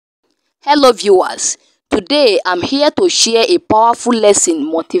Hello viewers, today I'm here to share a powerful lesson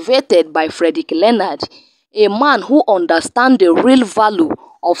motivated by Frederick Leonard, a man who understands the real value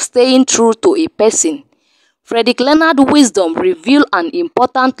of staying true to a person. Frederick Leonard's wisdom reveals an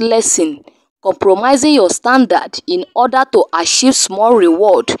important lesson: compromising your standard in order to achieve small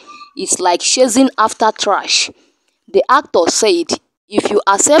reward is like chasing after trash. The actor said, if you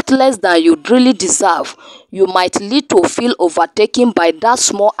accept less than you really deserve, you might lead to feel overtaken by that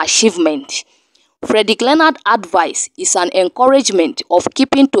small achievement. Frederick Leonard's advice is an encouragement of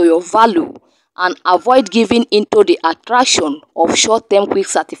keeping to your value and avoid giving into the attraction of short-term quick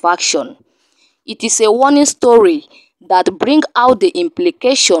satisfaction. It is a warning story that brings out the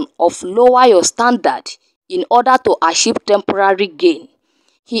implication of lower your standard in order to achieve temporary gain.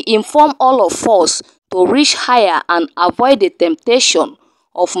 He informed all of us to reach higher and avoid the temptation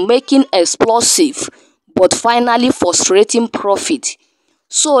of making explosive but finally frustrating profit.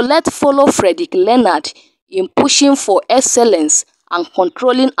 So let's follow Frederick Leonard in pushing for excellence and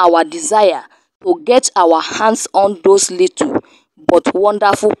controlling our desire to get our hands on those little but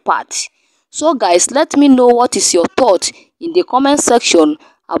wonderful parts. So guys, let me know what is your thought in the comment section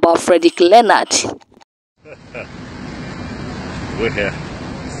about Frederick Leonard. We're here.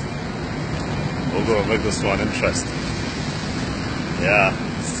 We're going to make this one interesting. Yeah,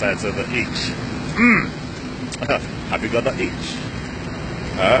 sides of the H. Have you got the H?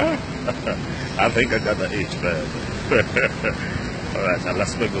 Huh? I think I got the H, man. Alright, now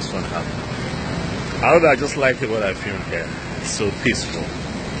let's make this one happen. However, I just like it what I feel here. It's so peaceful.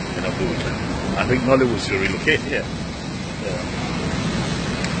 You know, good. I think Nollywood should relocate here. Yeah.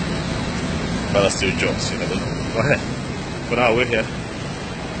 But that's still jokes, you never know. Go ahead. For now, we're here.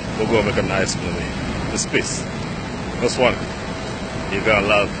 We'll go make a nice movie. This piece. This one. You're gonna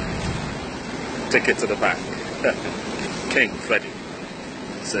love. Take it to the back. King Freddy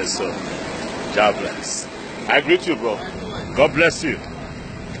says so. God bless. I greet you, bro. God bless you.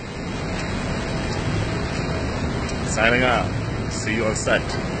 Signing out. See you on set.